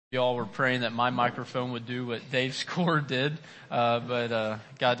Y'all were praying that my microphone would do what Dave's cord did, but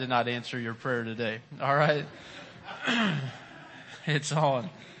God did not answer your prayer today. All right. It's on.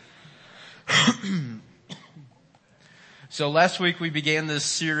 So last week we began this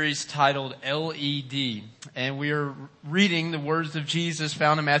series titled LED, and we are reading the words of Jesus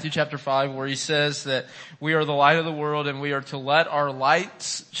found in Matthew chapter 5, where he says that we are the light of the world and we are to let our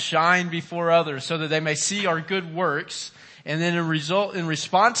lights shine before others so that they may see our good works. And then in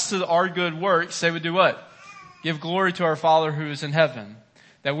response to our good works, they would do what? Give glory to our Father who is in heaven.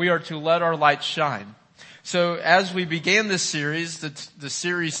 That we are to let our light shine. So as we began this series, the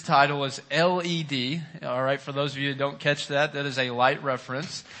series title is LED. All right, for those of you who don't catch that, that is a light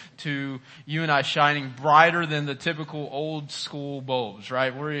reference to you and I shining brighter than the typical old school bulbs,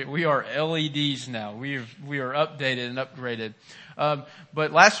 right? We are LEDs now. We are updated and upgraded.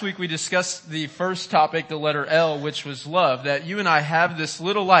 But last week we discussed the first topic, the letter L, which was love. That you and I have this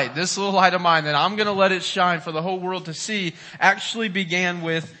little light of mine that I'm going to let it shine for the whole world to see, actually began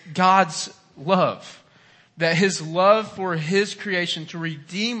with God's love. That His love for His creation to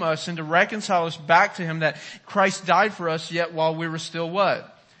redeem us and to reconcile us back to Him, that Christ died for us yet while we were still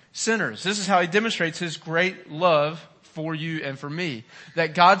what? Sinners. This is how He demonstrates His great love for you and for me.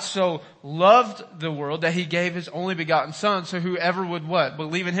 That God so loved the world that He gave His only begotten Son, so whoever would what?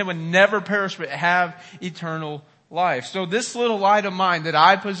 Believe in Him would never perish but have eternal life. So this little light of mine that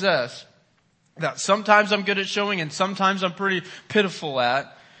I possess, that sometimes I'm good at showing and sometimes I'm pretty pitiful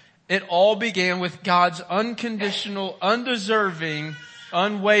at, it all began with God's unconditional, undeserving,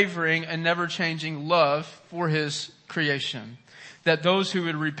 unwavering, and never-changing love for His creation. That those who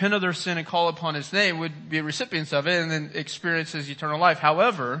would repent of their sin and call upon His name would be recipients of it and then experience His eternal life.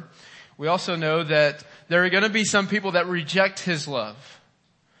 However, we also know that there are going to be some people that reject His love.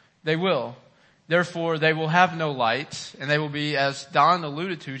 They will. Therefore, they will have no light, and they will be, as Don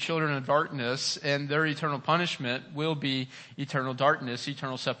alluded to, children of darkness, and their eternal punishment will be eternal darkness,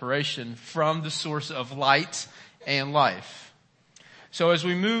 eternal separation from the source of light and life. So as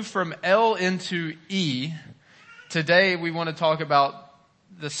we move from L into E, today we want to talk about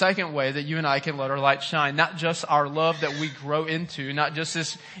the second way that you and I can let our light shine. Not just our love that we grow into, not just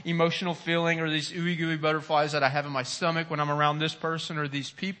this emotional feeling or these ooey gooey butterflies that I have in my stomach when I'm around this person or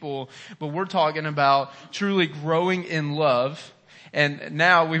these people, but we're talking about truly growing in love. And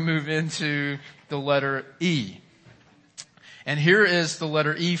now we move into the letter E. And here is the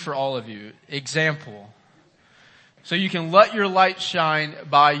letter E for all of you. Example. So you can let your light shine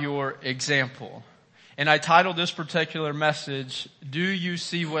by your example. And I titled this particular message, Do You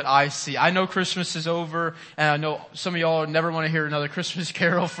See What I See? I know Christmas is over, and I know some of y'all never want to hear another Christmas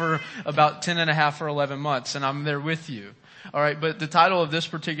carol for about 10 and a half or 11 months, and I'm there with you. All right, but the title of this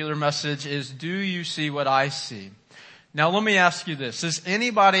particular message is, Do You See What I See? Now let me ask you this. Does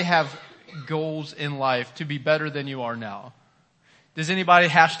anybody have goals in life to be better than you are now? Does anybody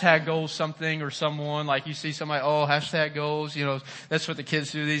hashtag goals something or someone? Like you see somebody, hashtag goals. You know, that's what the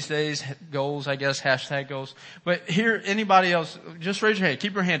kids do these days. Goals, I guess, hashtag goals. But here, anybody else, just raise your hand.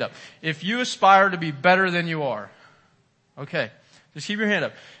 Keep your hand up. If you aspire to be better than you are. Okay. Just keep your hand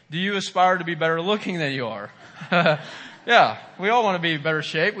up. Do you aspire to be better looking than you are? Yeah. We all want to be in better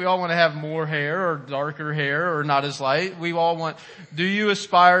shape. We all want to have more hair or darker hair or not as light. We all want, do you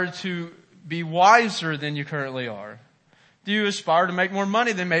aspire to be wiser than you currently are? Do you aspire to make more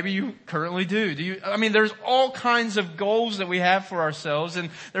money than maybe you currently do? There's all kinds of goals that we have for ourselves,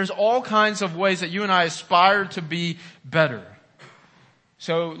 and there's all kinds of ways that you and I aspire to be better.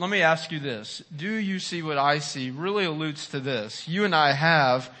 So let me ask you this. Do you see what I see? Really alludes to this. You and I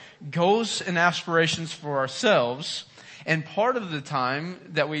have goals and aspirations for ourselves, and part of the time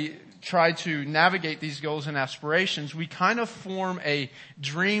that we try to navigate these goals and aspirations, we kind of form a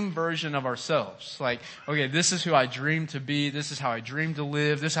dream version of ourselves. Like, okay, this is who I dream to be. This is how I dream to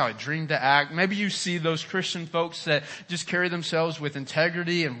live. This is how I dream to act. Maybe you see those Christian folks that just carry themselves with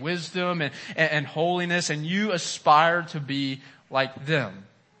integrity and wisdom and holiness, and you aspire to be like them.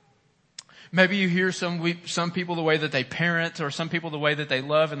 Maybe you hear some people the way that they parent, or some people the way that they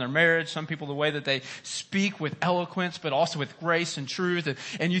love in their marriage, some people the way that they speak with eloquence, but also with grace and truth.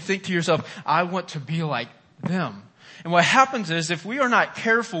 And you think to yourself, I want to be like them. And what happens is, if we are not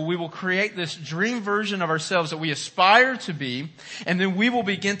careful, we will create this dream version of ourselves that we aspire to be, and then we will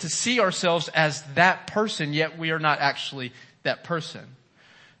begin to see ourselves as that person, yet we are not actually that person.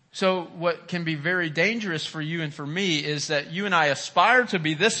 So what can be very dangerous for you and for me is that you and I aspire to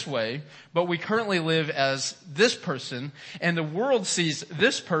be this way, but we currently live as this person, and the world sees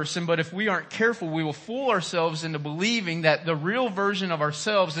this person, but if we aren't careful, we will fool ourselves into believing that the real version of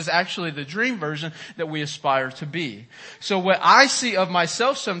ourselves is actually the dream version that we aspire to be. So what I see of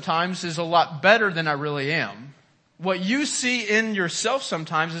myself sometimes is a lot better than I really am. What you see in yourself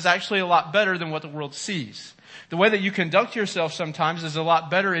sometimes is actually a lot better than what the world sees. The way that you conduct yourself sometimes is a lot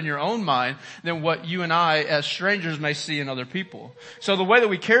better in your own mind than what you and I as strangers may see in other people. So the way that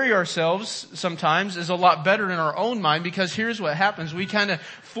we carry ourselves sometimes is a lot better in our own mind, because here's what happens. We kind of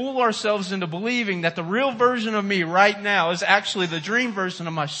fool ourselves into believing that the real version of me right now is actually the dream version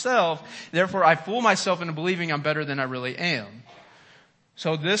of myself. Therefore, I fool myself into believing I'm better than I really am.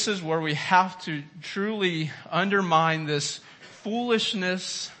 So this is where we have to truly undermine this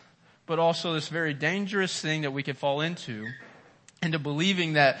foolishness, but also this very dangerous thing that we can fall into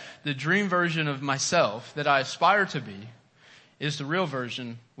believing that the dream version of myself that I aspire to be is the real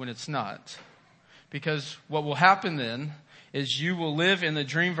version when it's not. Because what will happen then is you will live in the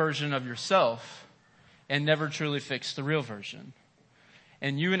dream version of yourself and never truly fix the real version.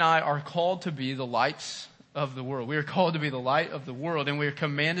 And you and I are called to be the lights of the world. We are called to be the light of the world, and we are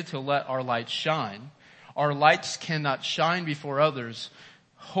commanded to let our light shine. Our lights cannot shine before others,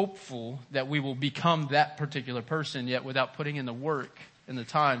 hopeful that we will become that particular person, yet without putting in the work and the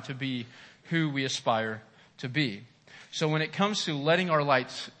time to be who we aspire to be. So when it comes to letting our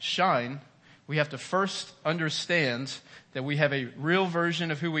lights shine, we have to first understand that we have a real version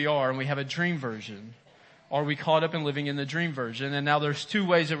of who we are and we have a dream version. Are we caught up in living in the dream version? And now there's two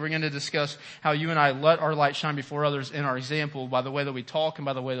ways that we're going to discuss how you and I let our light shine before others in our example, by the way that we talk and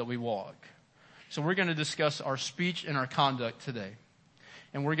by the way that we walk. So we're going to discuss our speech and our conduct today.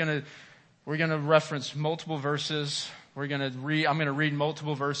 And we're going to reference multiple verses. I'm going to read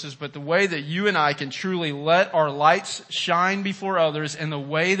multiple verses, but the way that you and I can truly let our lights shine before others and the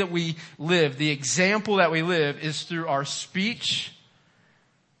way that we live, the example that we live, is through our speech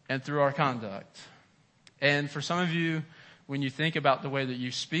and through our conduct. And for some of you, when you think about the way that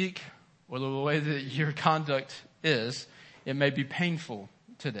you speak or the way that your conduct is, it may be painful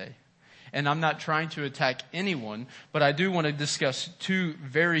today. And I'm not trying to attack anyone, but I do want to discuss two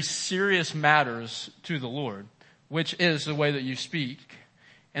very serious matters to the Lord, which is the way that you speak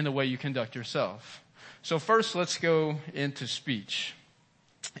and the way you conduct yourself. So first, let's go into speech,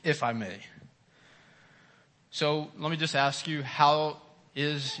 if I may. So let me just ask you, how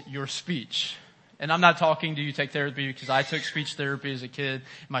is your speech? And I'm not talking, do you take therapy? Because I took speech therapy as a kid.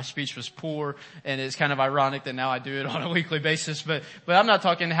 My speech was poor, and it's kind of ironic that now I do it on a weekly basis. But I'm not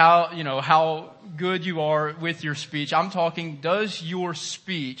talking how good you are with your speech. I'm talking, does your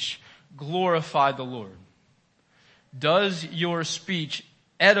speech glorify the Lord? Does your speech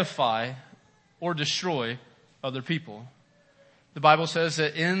edify or destroy other people? The Bible says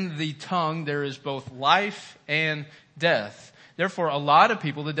that in the tongue there is both life and death. Therefore, a lot of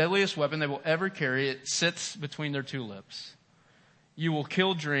people, the deadliest weapon they will ever carry, it sits between their two lips. You will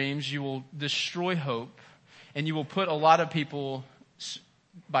kill dreams, you will destroy hope, and you will put a lot of people,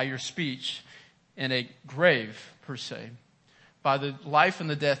 by your speech, in a grave, per se, by the life and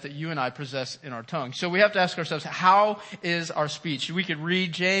the death that you and I possess in our tongue. So we have to ask ourselves, how is our speech? We could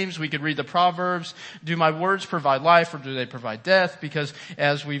read James, we could read the Proverbs. Do my words provide life or do they provide death? Because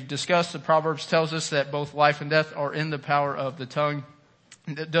as we've discussed, the Proverbs tells us that both life and death are in the power of the tongue.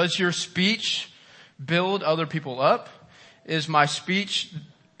 Does your speech build other people up? Is my speech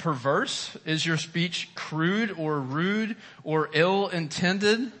perverse? Is your speech crude or rude or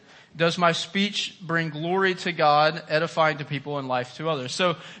ill-intended? Does my speech bring glory to God, edifying to people, and life to others?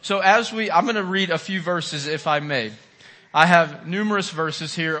 So I'm going to read a few verses, if I may. I have numerous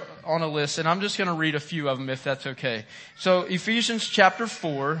verses here on a list, and I'm just going to read a few of them, if that's okay. So Ephesians chapter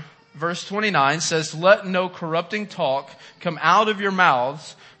 4, verse 29 says, "Let no corrupting talk come out of your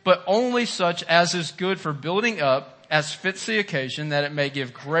mouths, but only such as is good for building up, as fits the occasion, that it may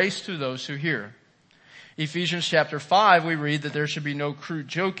give grace to those who hear." Ephesians chapter 5, we read that there should be no crude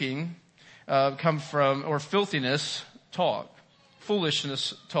joking come from, or filthiness talk,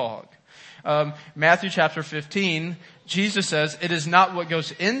 foolishness talk. Matthew chapter 15, Jesus says, "It is not what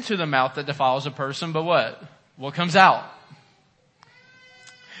goes into the mouth that defiles a person, but what? What comes out."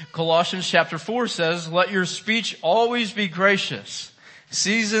 Colossians chapter 4 says, "Let your speech always be gracious,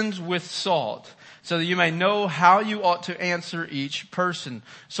 seasoned with salt, so that you may know how you ought to answer each person."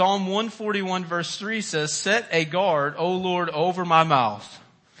 Psalm 141 verse 3 says, "Set a guard, O Lord, over my mouth."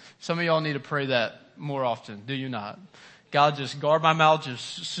 Some of y'all need to pray that more often, do you not? God, just guard my mouth,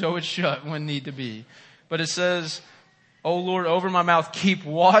 just sew it shut when need to be. But it says, O Lord, over my mouth, keep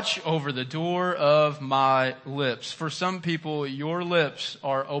watch over the door of my lips. For some people, your lips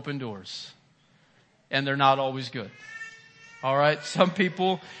are open doors, and they're not always good. All right? Some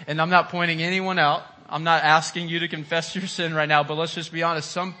people, and I'm not pointing anyone out. I'm not asking you to confess your sin right now, but let's just be honest.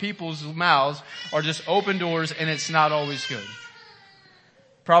 Some people's mouths are just open doors, and it's not always good.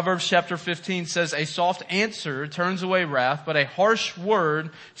 Proverbs chapter 15 says, a soft answer turns away wrath, but a harsh word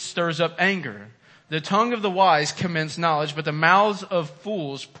stirs up anger. The tongue of the wise commends knowledge, but the mouths of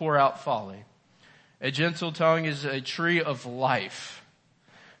fools pour out folly. A gentle tongue is a tree of life.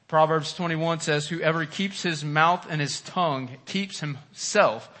 Proverbs 21 says, whoever keeps his mouth and his tongue keeps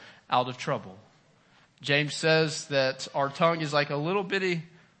himself out of trouble. James says that our tongue is like a little bitty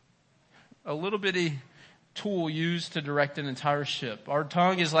tool used to direct an entire ship. Our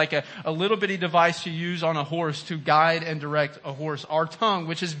tongue is like a little bitty device you use on a horse to guide and direct a horse. Our tongue,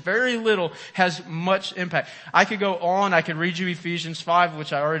 which is very little, has much impact. I could go on. I could read you Ephesians 5,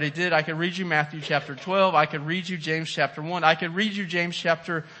 which I already did. I could read you Matthew chapter 12. I could read you James chapter 1. I could read you James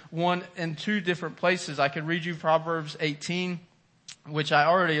chapter 1 in 2 different places. I could read you Proverbs 18, which I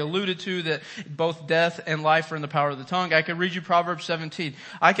already alluded to, that both death and life are in the power of the tongue. I could read you Proverbs 17.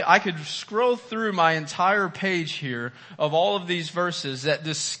 I could scroll through my entire page here of all of these verses that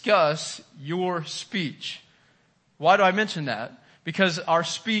discuss your speech. Why do I mention that? Because our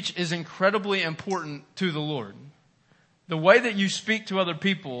speech is incredibly important to the Lord. The way that you speak to other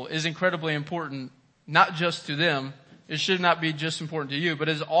people is incredibly important, not just to them. It should not be just important to you, but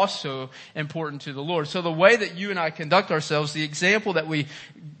it is also important to the Lord. So the way that you and I conduct ourselves, the example that we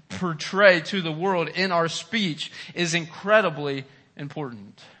portray to the world in our speech is incredibly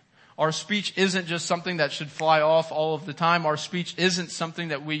important. Our speech isn't just something that should fly off all of the time. Our speech isn't something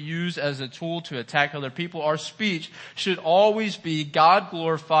that we use as a tool to attack other people. Our speech should always be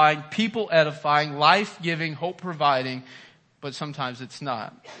God-glorifying, people-edifying, life-giving, hope-providing, but sometimes it's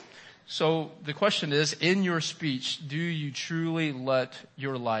not. So the question is, in your speech, do you truly let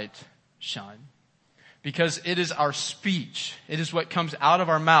your light shine? Because it is our speech, it is what comes out of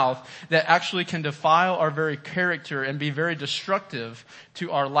our mouth that actually can defile our very character and be very destructive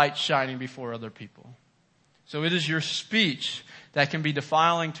to our light shining before other people. So it is your speech that can be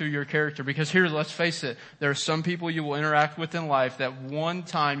defiling to your character. Because here, let's face it, there are some people you will interact with in life that one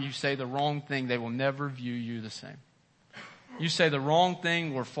time you say the wrong thing, they will never view you the same. You say the wrong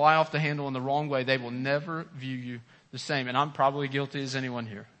thing or fly off the handle in the wrong way, they will never view you the same. And I'm probably guilty as anyone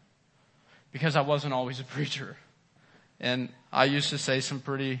here, because I wasn't always a preacher. And I used to say some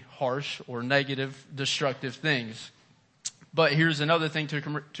pretty harsh or negative, destructive things. But here's another thing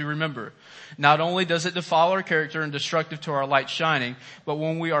to remember. Not only does it defile our character and destructive to our light shining, but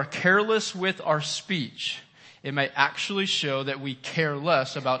when we are careless with our speech, it may actually show that we care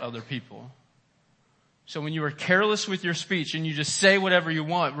less about other people. So when you are careless with your speech and you just say whatever you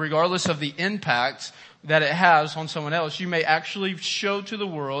want, regardless of the impact that it has on someone else, you may actually show to the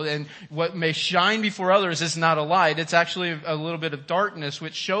world, and what may shine before others is not a light. It's actually a little bit of darkness,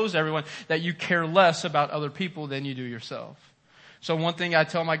 which shows everyone that you care less about other people than you do yourself. So one thing I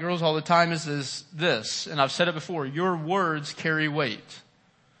tell my girls all the time is this, and I've said it before, your words carry weight.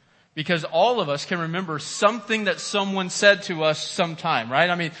 Because all of us can remember something that someone said to us sometime, right?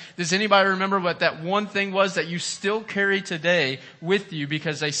 I mean, does anybody remember what that one thing was that you still carry today with you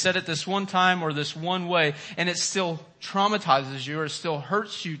because they said it this one time or this one way, and it still traumatizes you or it still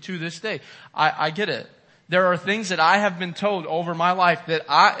hurts you to this day? I get it. There are things that I have been told over my life that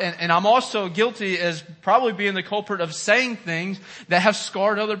and I'm also guilty as probably being the culprit of saying things that have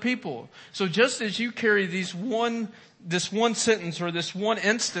scarred other people. So just as you carry this one sentence or this one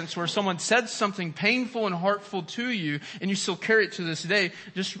instance where someone said something painful and hurtful to you and you still carry it to this day,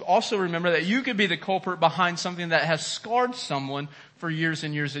 just also remember that you could be the culprit behind something that has scarred someone for years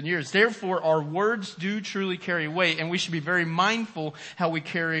and years and years. Therefore, our words do truly carry weight, and we should be very mindful how we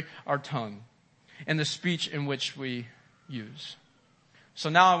carry our tongue and the speech in which we use. So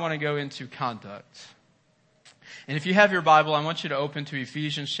now I want to go into conduct. And if you have your Bible, I want you to open to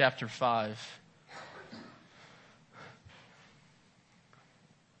Ephesians chapter 5.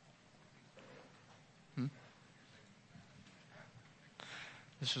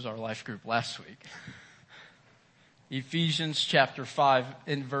 This was our life group last week. Ephesians chapter 5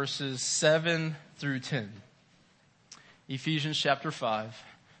 in verses 7 through 10. Ephesians chapter 5,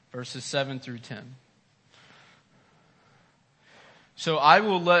 verses 7 through 10. So I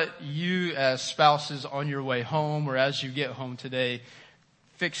will let you as spouses on your way home or as you get home today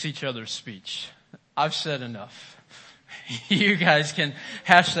fix each other's speech. I've said enough. You guys can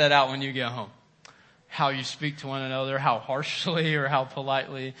hash that out when you get home. How you speak to one another, how harshly or how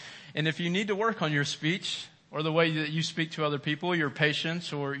politely. And if you need to work on your speech, or the way that you speak to other people, your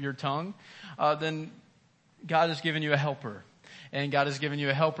patience or your tongue, then God has given you a helper. And God has given you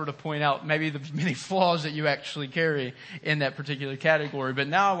a helper to point out maybe the many flaws that you actually carry in that particular category. But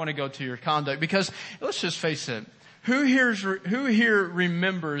now I want to go to your conduct, because let's just face it. Who here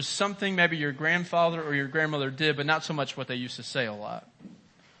remembers something maybe your grandfather or your grandmother did, but not so much what they used to say a lot?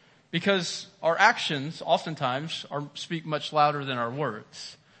 Because our actions oftentimes speak much louder than our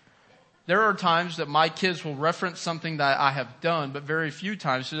words. There are times that my kids will reference something that I have done, but very few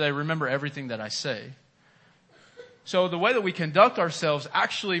times do they remember everything that I say. So the way that we conduct ourselves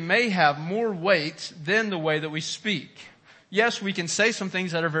actually may have more weight than the way that we speak. Yes, we can say some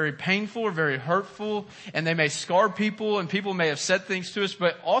things that are very painful or very hurtful, and they may scar people, and people may have said things to us,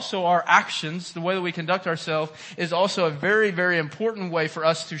 but also our actions, the way that we conduct ourselves, is also a very, very important way for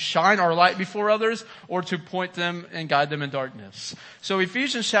us to shine our light before others or to point them and guide them in darkness. So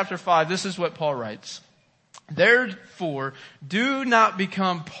Ephesians chapter 5, this is what Paul writes. Therefore, do not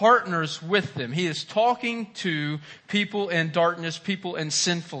become partners with them. He is talking to people in darkness, people in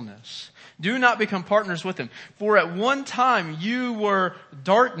sinfulness. Do not become partners with them. For at one time you were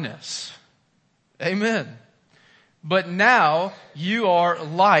darkness. Amen. But now you are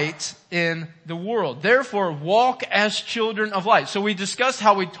light in the world. Therefore, walk as children of light. So we discussed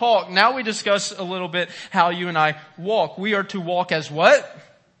how we talk. Now we discuss a little bit how you and I walk. We are to walk as what?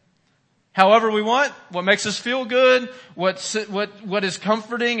 However we want, what makes us feel good, what is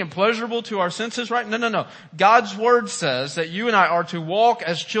comforting and pleasurable to our senses, right? No. God's word says that you and I are to walk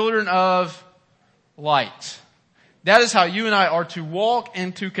as children of light. That is how you and I are to walk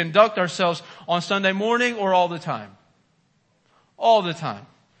and to conduct ourselves on Sunday morning or all the time. All the time.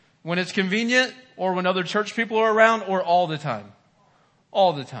 When it's convenient or when other church people are around, or all the time.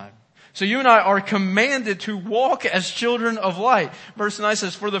 All the time. So you and I are commanded to walk as children of light. Verse 9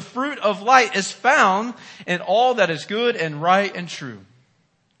 says, for the fruit of light is found in all that is good and right and true.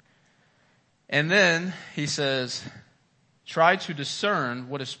 And then he says, try to discern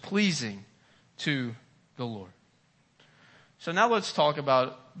what is pleasing to the Lord. So now let's talk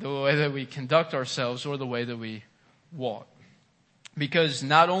about the way that we conduct ourselves, or the way that we walk. Because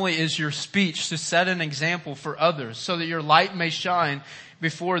not only is your speech to set an example for others so that your light may shine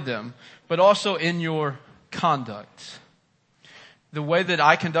before them, but also in your conduct. The way that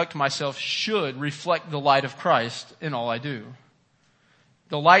I conduct myself should reflect the light of Christ in all I do.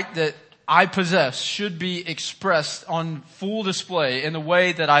 The light that I possess should be expressed on full display in the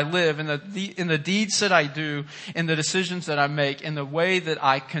way that I live, in the deeds that I do, in the decisions that I make, in the way that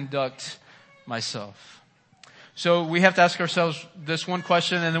I conduct myself. So we have to ask ourselves this one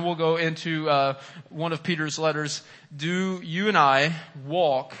question, and then we'll go into one of Peter's letters. Do you and I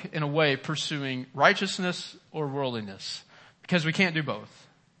walk in a way pursuing righteousness or worldliness? Because we can't do both.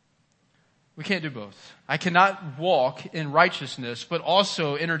 We can't do both. I cannot walk in righteousness, but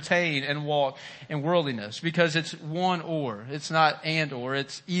also entertain and walk in worldliness, because it's one or. It's not and or,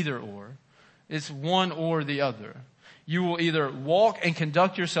 it's either or. It's one or the other. You will either walk and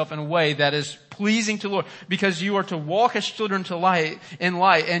conduct yourself in a way that is pleasing to the Lord, because you are to walk as children to light,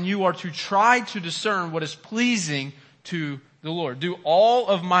 and you are to try to discern what is pleasing to the Lord. Do all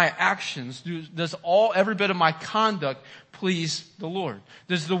of my actions, does every bit of my conduct please the Lord?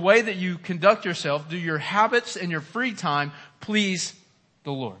 Does the way that you conduct yourself, do your habits and your free time please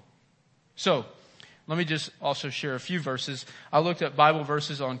the Lord? So, let me just also share a few verses. I looked at Bible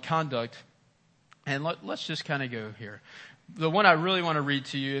verses on conduct. And let's just kind of go here. The one I really want to read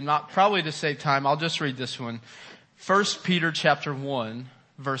to you, and not probably to save time, I'll just read this one. 1 Peter chapter 1,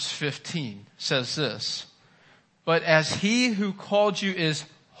 verse 15 says this. But as he who called you is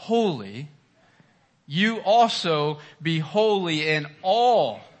holy, you also be holy in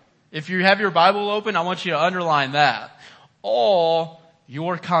all. If you have your Bible open, I want you to underline that. All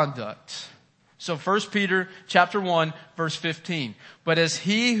your conduct. So 1 Peter chapter 1, verse 15. But as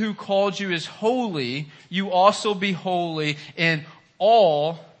he who called you is holy, you also be holy in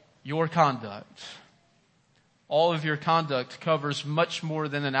all your conduct. All of your conduct covers much more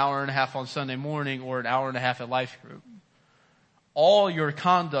than an hour and a half on Sunday morning or an hour and a half at Life Group. All your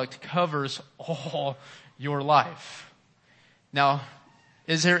conduct covers all your life. Now,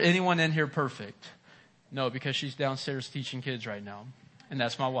 is there anyone in here perfect? No, because she's downstairs teaching kids right now. And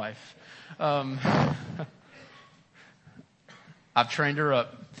that's my wife. I've trained her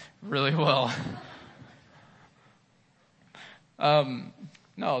up really well.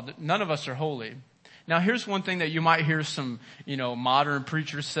 No, none of us are holy. Now, here's one thing that you might hear some, modern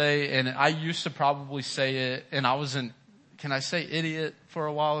preachers say, and I used to probably say it, and I wasn't, can I say idiot for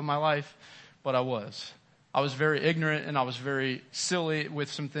a while in my life? But I was. I was very ignorant, and I was very silly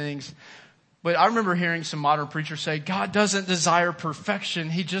with some things. But I remember hearing some modern preachers say, God doesn't desire perfection.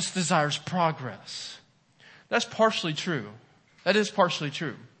 He just desires progress. That's partially true. That is partially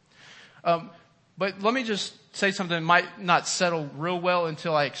true. But let me just say something that might not settle real well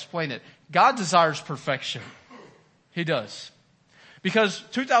until I explain it. God desires perfection. He does. Because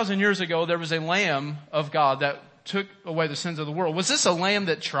 2,000 years ago, there was a Lamb of God that took away the sins of the world. Was this a lamb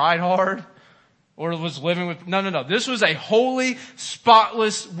that tried hard? Or was living with... No. This was a holy,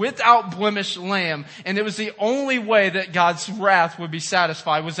 spotless, without blemish lamb. And it was the only way that God's wrath would be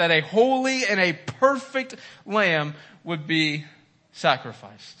satisfied, was that a holy and a perfect lamb would be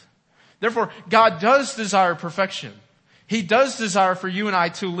sacrificed. Therefore, God does desire perfection. He does desire for you and I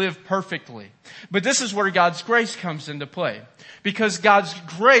to live perfectly. But this is where God's grace comes into play. Because God's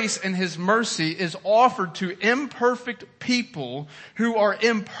grace and His mercy is offered to imperfect people who are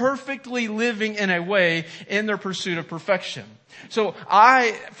imperfectly living in a way in their pursuit of perfection. So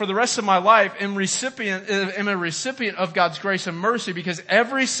I, for the rest of my life, am a recipient of God's grace and mercy, because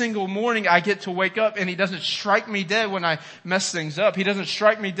every single morning I get to wake up and He doesn't strike me dead when I mess things up. He doesn't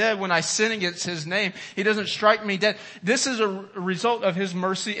strike me dead when I sin against His name. He doesn't strike me dead. This is a result of His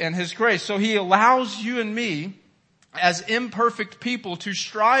mercy and His grace. So He allows you and me, as imperfect people, to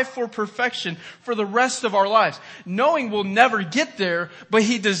strive for perfection for the rest of our lives, knowing we'll never get there, but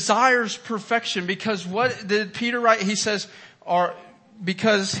He desires perfection. Because what did Peter write? He says,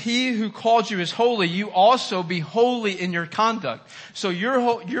 because He who called you is holy, you also be holy in your conduct. So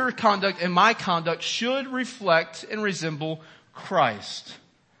your conduct and my conduct should reflect and resemble Christ.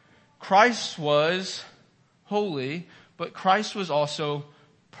 Christ was holy, but Christ was also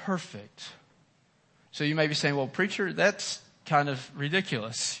perfect. So you may be saying, well, preacher, that's kind of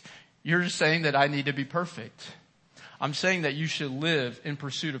ridiculous. You're just saying that I need to be perfect. I'm saying that you should live in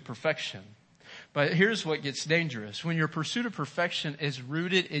pursuit of perfection. But here's what gets dangerous. When your pursuit of perfection is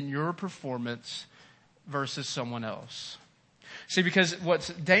rooted in your performance versus someone else. See, because what's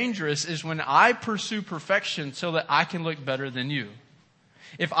dangerous is when I pursue perfection so that I can look better than you.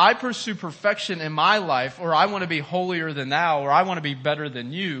 If I pursue perfection in my life, or I want to be holier than thou, or I want to be better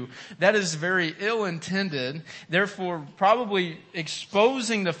than you, that is very ill-intended, therefore probably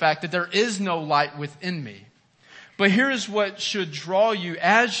exposing the fact that there is no light within me. But here's what should draw you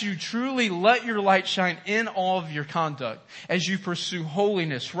as you truly let your light shine in all of your conduct, as you pursue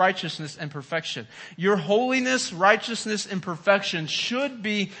holiness, righteousness, and perfection. Your holiness, righteousness, and perfection should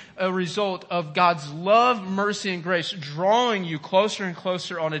be a result of God's love, mercy, and grace drawing you closer and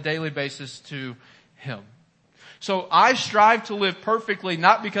closer on a daily basis to Him. So I strive to live perfectly,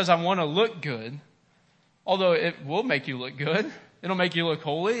 not because I want to look good, although it will make you look good. It'll make you look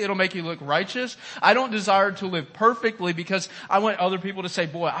holy. It'll make you look righteous. I don't desire to live perfectly because I want other people to say,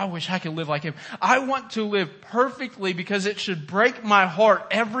 boy, I wish I could live like him. I want to live perfectly because it should break my heart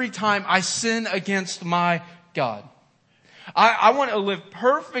every time I sin against my God. I want to live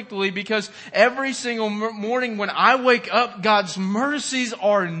perfectly because every single morning when I wake up, God's mercies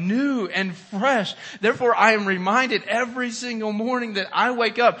are new and fresh. Therefore, I am reminded every single morning that I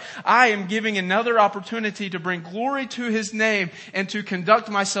wake up, I am giving another opportunity to bring glory to His name and to conduct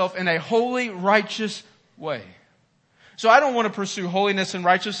myself in a holy, righteous way. So I don't want to pursue holiness and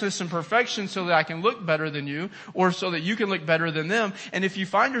righteousness and perfection so that I can look better than you, or so that you can look better than them. And if you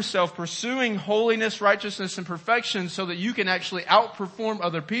find yourself pursuing holiness, righteousness, and perfection so that you can actually outperform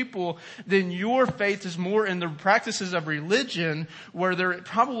other people, then your faith is more in the practices of religion where there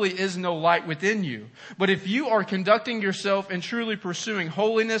probably is no light within you. But if you are conducting yourself and truly pursuing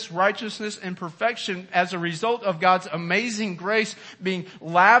holiness, righteousness, and perfection as a result of God's amazing grace being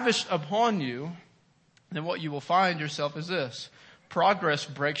lavished upon you, then what you will find yourself is this. Progress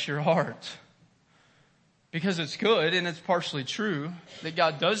breaks your heart. Because it's good and it's partially true that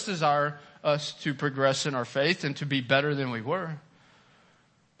God does desire us to progress in our faith and to be better than we were.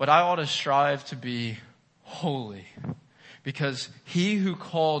 But I ought to strive to be holy. Because He who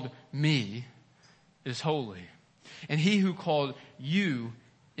called me is holy. And He who called you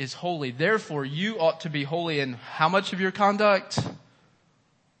is holy. Therefore, you ought to be holy in how much of your conduct?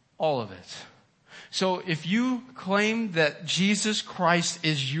 All of it. So if you claim that Jesus Christ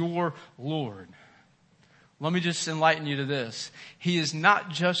is your Lord, let me just enlighten you to this. He is not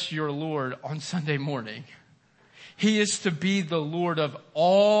just your Lord on Sunday morning. He is to be the Lord of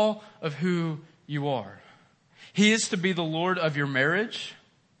all of who you are. He is to be the Lord of your marriage.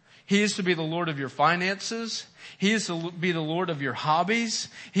 He is to be the Lord of your finances. He is to be the Lord of your hobbies.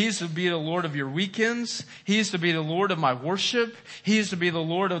 He is to be the Lord of your weekends. He is to be the Lord of my worship. He is to be the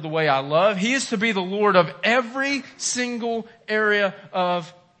Lord of the way I love. He is to be the Lord of every single area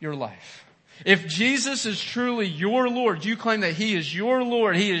of your life. If Jesus is truly your Lord, you claim that He is your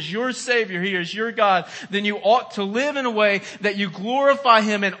Lord, He is your Savior, He is your God, then you ought to live in a way that you glorify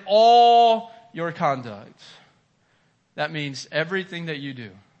Him in all your conduct. That means everything that you do,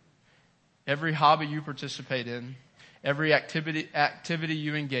 every hobby you participate in, every activity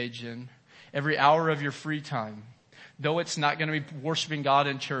you engage in, every hour of your free time, though it's not going to be worshiping God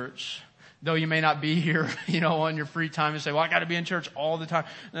in church, though you may not be here, on your free time and say, well, I got to be in church all the time.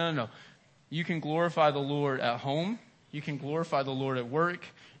 No. You can glorify the Lord at home. You can glorify the Lord at work.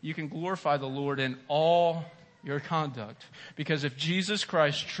 You can glorify the Lord in all your conduct. Because if Jesus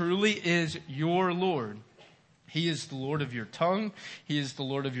Christ truly is your Lord, He is the Lord of your tongue. He is the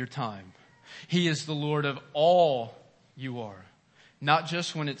Lord of your time. He is the Lord of all you are. Not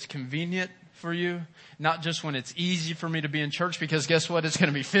just when it's convenient for you, not just when it's easy for me to be in church, because guess what? It's going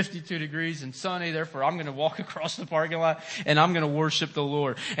to be 52 degrees and sunny. Therefore, I'm going to walk across the parking lot and I'm going to worship the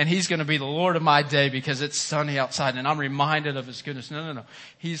Lord. And He's going to be the Lord of my day because it's sunny outside and I'm reminded of His goodness. No.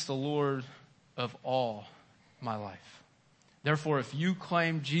 He's the Lord of all my life. Therefore, if you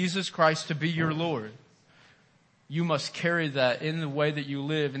claim Jesus Christ to be your Lord, you must carry that in the way that you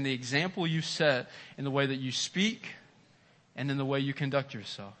live, in the example you set, in the way that you speak, and in the way you conduct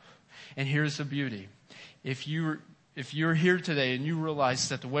yourself. And here's the beauty. If you're here today and you realize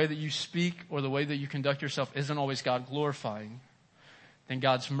that the way that you speak or the way that you conduct yourself isn't always God glorifying, then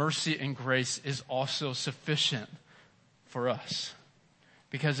God's mercy and grace is also sufficient for us.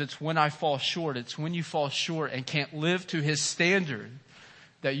 Because it's when I fall short, it's when you fall short and can't live to His standard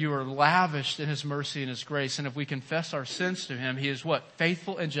that you are lavished in His mercy and His grace. And if we confess our sins to Him, He is what?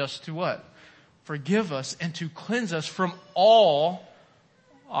 Faithful and just to what? Forgive us and to cleanse us from all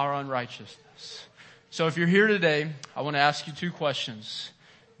our unrighteousness. So if you're here today, I want to ask you two questions.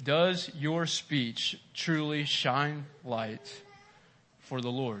 Does your speech truly shine light for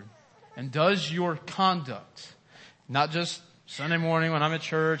the Lord? And does your conduct, not just Sunday morning when I'm at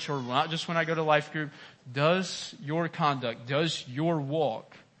church or not just when I go to life group, does your conduct, does your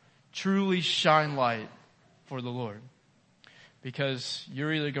walk truly shine light for the Lord? Because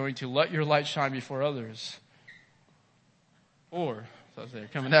you're either going to let your light shine before others, or, so they're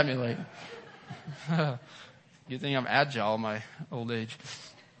coming at me like, you think I'm agile in my old age.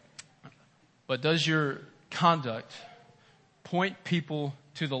 But does your conduct point people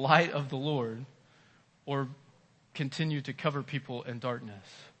to the light of the Lord, or continue to cover people in darkness?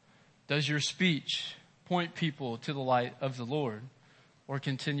 Does your speech point people to the light of the Lord, or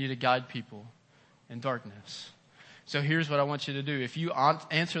continue to guide people in darkness? So here's what I want you to do. If you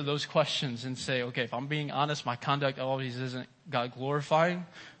answer those questions and say, okay, if I'm being honest, my conduct always isn't God glorifying,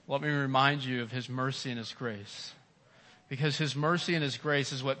 let me remind you of His mercy and His grace. Because His mercy and His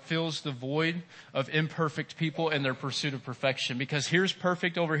grace is what fills the void of imperfect people in their pursuit of perfection. Because here's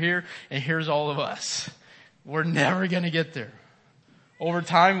perfect over here, and here's all of us. We're never going to get there. Over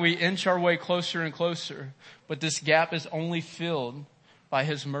time, we inch our way closer and closer. But this gap is only filled by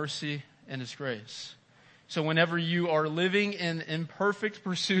His mercy and His grace. So whenever you are living in imperfect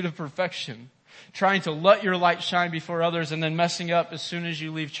pursuit of perfection, trying to let your light shine before others and then messing up as soon as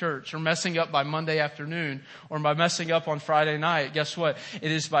you leave church, or messing up by Monday afternoon, or by messing up on Friday night, guess what?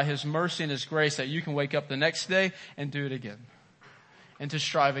 It is by His mercy and His grace that you can wake up the next day and do it again. And to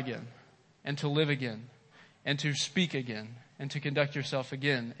strive again. And to live again. And to speak again. And to conduct yourself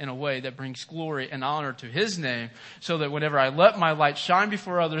again in a way that brings glory and honor to His name, so that whenever I let my light shine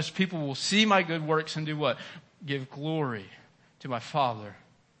before others, people will see my good works and do what? Give glory to my Father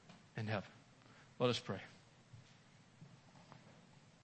in heaven. Let us pray.